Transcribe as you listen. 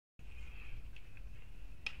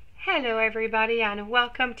Hello everybody and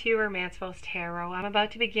welcome to Romanceful's Tarot. I'm about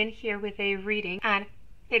to begin here with a reading and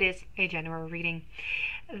it is a general reading.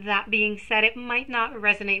 That being said, it might not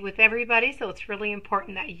resonate with everybody, so it's really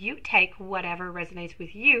important that you take whatever resonates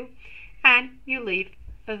with you and you leave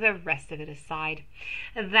the rest of it aside.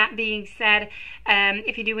 That being said,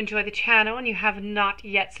 if you do enjoy the channel and you have not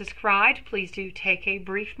yet subscribed, please do take a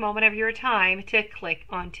brief moment of your time to click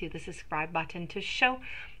onto the subscribe button to show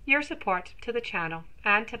your support to the channel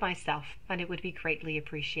and to myself, and it would be greatly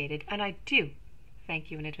appreciated, and I do thank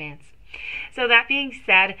you in advance. So that being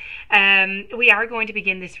said, we are going to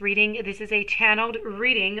begin this reading. This is a channeled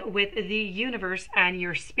reading with the universe and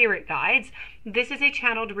your spirit guides. This is a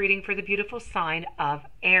channeled reading for the beautiful sign of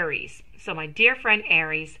Aries. So my dear friend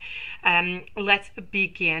Aries, let's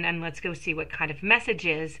begin and let's go see what kind of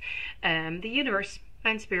messages the universe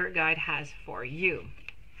and spirit guide has for you.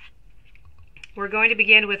 We're going to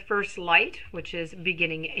begin with First Light, which is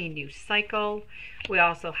beginning a new cycle. We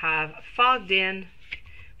also have Fogged In,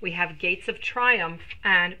 we have Gates of Triumph,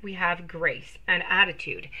 and we have Grace and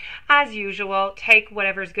Attitude. As usual, take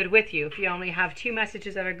whatever's good with you. If you only have two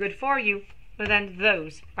messages that are good for you, then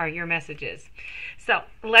those are your messages. So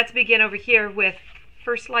let's begin over here with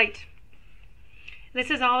First Light. This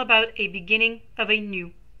is all about a beginning of a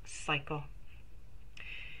new cycle.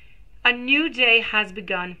 A new day has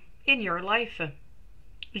begun in your life.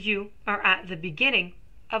 You are at the beginning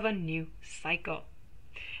of a new cycle.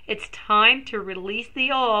 It's time to release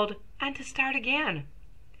the old and to start again.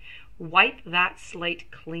 Wipe that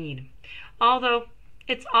slate clean. Although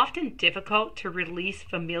it's often difficult to release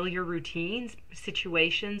familiar routines,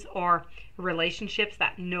 situations, or relationships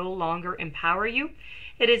that no longer empower you,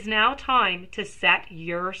 it is now time to set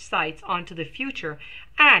your sights onto the future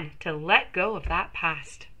and to let go of that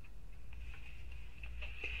past.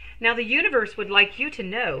 Now, the universe would like you to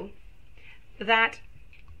know that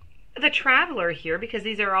the traveler here, because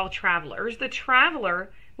these are all travelers, the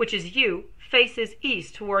traveler, which is you, faces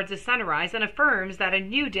east towards the sunrise and affirms that a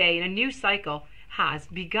new day and a new cycle has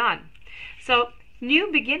begun. So,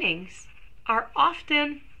 new beginnings are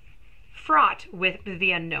often fraught with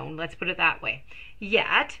the unknown, let's put it that way.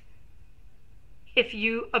 Yet, if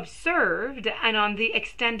you observed and on the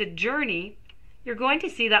extended journey, you're going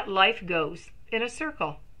to see that life goes in a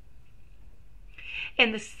circle.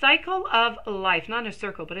 In the cycle of life, not in a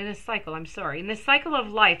circle, but in a cycle, in the cycle of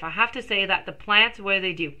life, I have to say that the plants, what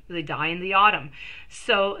do? They die in the autumn.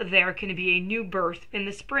 So there can be a new birth in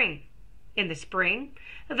the spring. In the spring,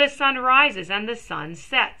 the sun rises and the sun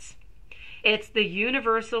sets. It's the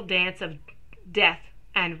universal dance of death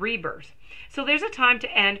and rebirth. So there's a time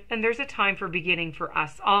to end and there's a time for beginning for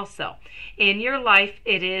us also. In your life,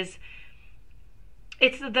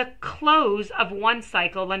 it's the close of one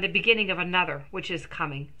cycle and the beginning of another, which is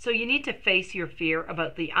coming. So you need to face your fear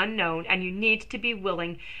about the unknown and you need to be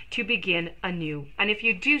willing to begin anew. And if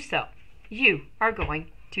you do so, you are going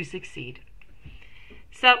to succeed.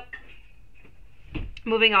 So,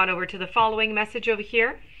 moving on over to the following message over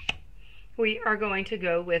here, we are going to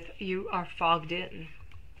go with You Are Fogged In.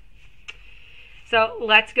 So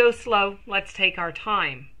let's go slow. Let's take our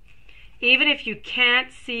time. Even if you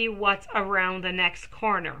can't see what's around the next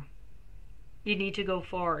corner, you need to go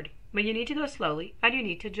forward. But you need to go slowly and you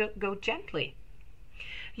need to go gently.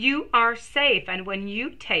 You are safe, and when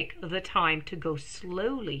you take the time to go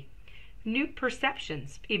slowly, new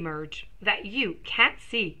perceptions emerge that you can't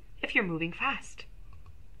see if you're moving fast.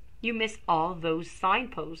 You miss all those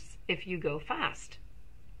signposts if you go fast.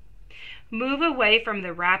 Move away from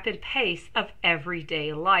the rapid pace of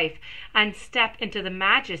everyday life and step into the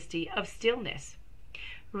majesty of stillness.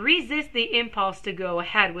 Resist the impulse to go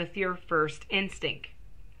ahead with your first instinct.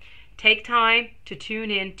 Take time to tune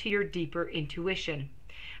in to your deeper intuition.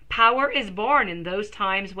 Power is born in those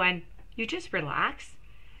times when you just relax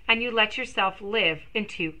and you let yourself live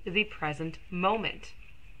into the present moment.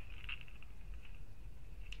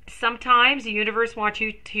 Sometimes the universe wants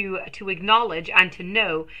you to acknowledge and to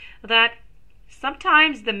know that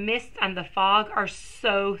sometimes the mist and the fog are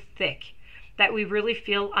so thick that we really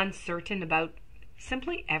feel uncertain about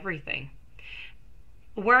simply everything.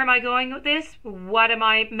 Where am I going with this? What am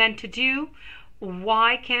I meant to do?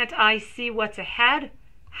 Why can't I see what's ahead?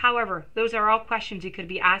 However, those are all questions you could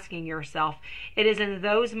be asking yourself. It is in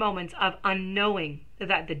those moments of unknowing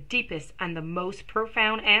that the deepest and the most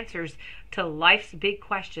profound answers to life's big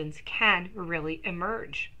questions can really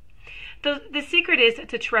emerge. The secret is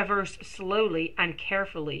to traverse slowly and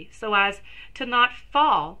carefully so as to not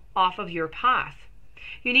fall off of your path.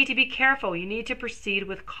 You need to be careful. You need to proceed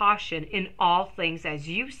with caution in all things as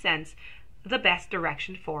you sense the best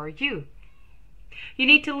direction for you. You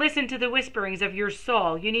need to listen to the whisperings of your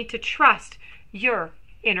soul. You need to trust your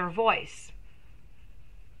inner voice.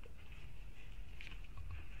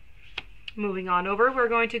 Moving on over, we're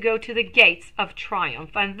going to go to the gates of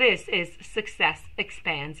triumph, and this is success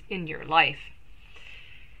expands in your life.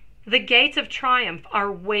 The gates of triumph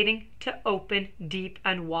are waiting to open deep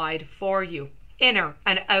and wide for you. Inner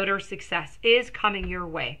and outer success is coming your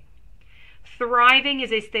way. Thriving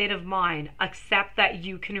is a state of mind. Accept that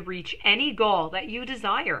you can reach any goal that you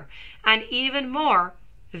desire, and even more,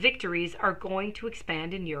 victories are going to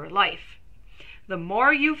expand in your life. The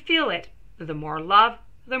more you feel it, the more love,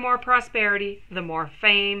 the more prosperity, the more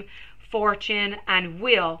fame, fortune, and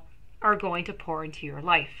will are going to pour into your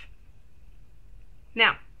life.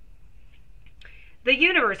 Now, the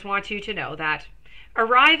universe wants you to know that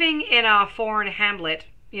arriving in a foreign hamlet,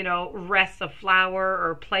 rests a flower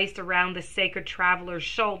or placed around the sacred traveler's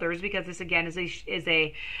shoulders, because this again is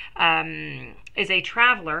a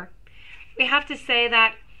traveler. We have to say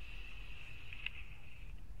that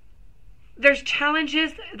there's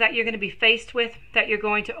challenges that you're going to be faced with, that you're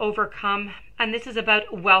going to overcome, and this is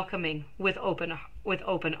about welcoming with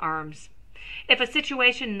open arms. If a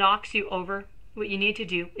situation knocks you over, what you need to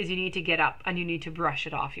do is you need to get up and you need to brush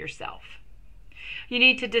it off yourself. You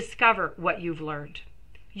need to discover what you've learned.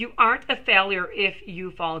 You aren't a failure if you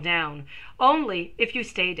fall down, only if you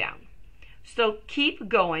stay down. So keep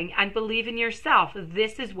going and believe in yourself.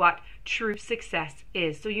 This is what true success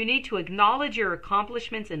is. So you need to acknowledge your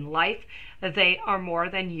accomplishments in life. They are more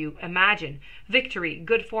than you imagine. Victory,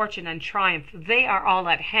 good fortune, and triumph, they are all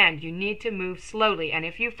at hand. You need to move slowly, and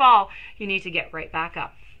if you fall, you need to get right back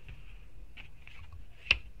up.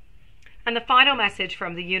 And the final message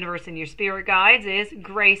from the universe and your spirit guides is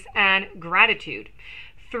grace and gratitude.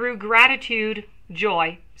 Through gratitude,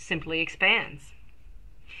 joy simply expands.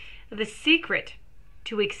 The secret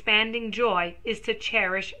to expanding joy is to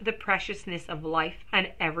cherish the preciousness of life and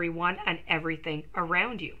everyone and everything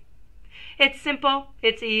around you. It's simple,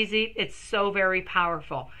 it's easy, it's so very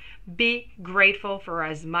powerful. Be grateful for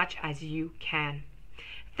as much as you can.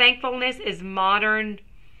 Thankfulness is modern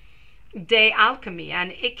day alchemy,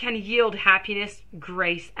 and it can yield happiness,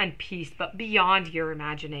 grace, and peace, but beyond your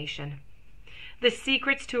imagination. The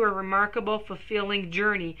secrets to a remarkable, fulfilling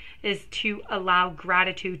journey is to allow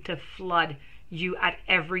gratitude to flood you at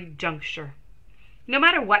every juncture. No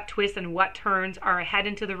matter what twists and what turns are ahead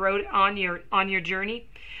into the road on your journey,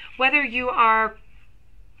 whether you are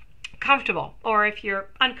comfortable or if you're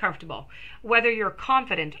uncomfortable, whether you're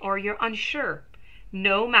confident or you're unsure,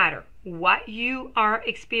 no matter what you are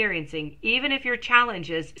experiencing, even if your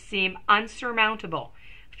challenges seem unsurmountable,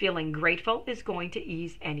 feeling grateful is going to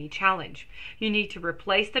ease any challenge. You need to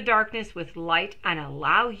replace the darkness with light and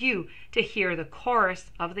allow you to hear the chorus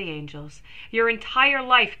of the angels. Your entire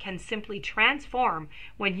life can simply transform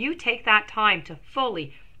when you take that time to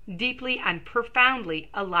fully, deeply, and profoundly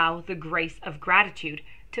allow the grace of gratitude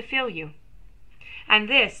to fill you. And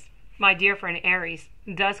this, my dear friend Aries,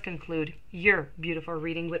 does conclude your beautiful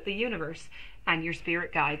reading with the universe and your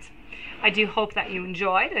spirit guides. I do hope that you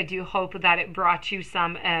enjoyed. I do hope that it brought you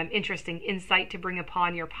some interesting insight to bring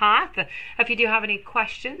upon your path. If you do have any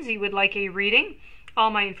questions, you would like a reading,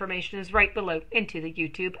 all my information is right below into the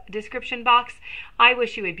YouTube description box. I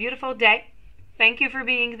wish you a beautiful day. Thank you for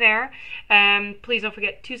being there. Please don't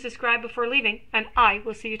forget to subscribe before leaving, and I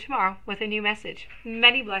will see you tomorrow with a new message.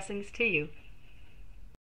 Many blessings to you.